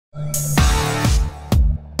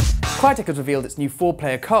Crytek has revealed its new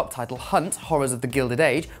 4-player co-op title Hunt: Horrors of the Gilded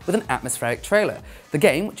Age with an atmospheric trailer. The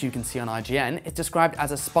game, which you can see on IGN, is described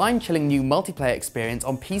as a spine-chilling new multiplayer experience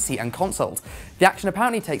on PC and consoles. The action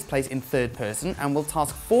apparently takes place in third person and will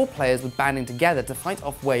task 4 players with banding together to fight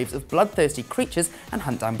off waves of bloodthirsty creatures and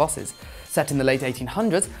hunt down bosses. Set in the late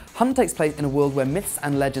 1800s, Hunt takes place in a world where myths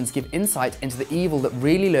and legends give insight into the evil that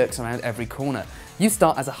really lurks around every corner. You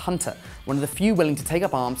start as a hunter, one of the few willing to take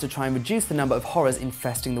up arms to try and reduce the number of horrors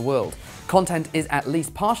infesting the world. Content is at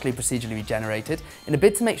least partially procedurally generated in a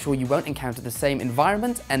bid to make sure you won't encounter the same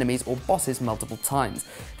environment, enemies or bosses multiple times.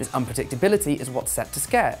 This unpredictability is what's set to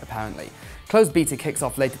scare, apparently. Closed beta kicks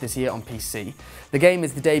off later this year on PC. The game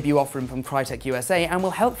is the debut offering from Crytek USA and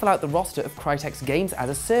will help fill out the roster of Crytek's games as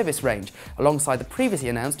a service range, alongside the previously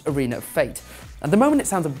announced Arena of Fate. At the moment it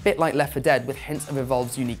sounds a bit like Left 4 Dead with hints of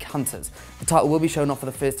Evolve's unique hunters. The title will be shown off for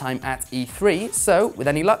the first time at E3, so with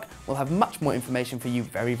any luck, we'll have much more information for you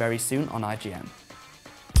very soon on IGN.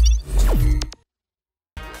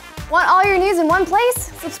 Want all your news in one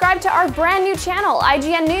place? Subscribe to our brand new channel,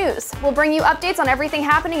 IGN-News. We'll bring you updates on everything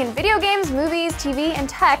happening in video games, movies, TV, and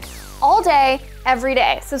tech all day, every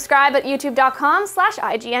day. Subscribe at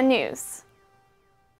youtube.com/IGN-News.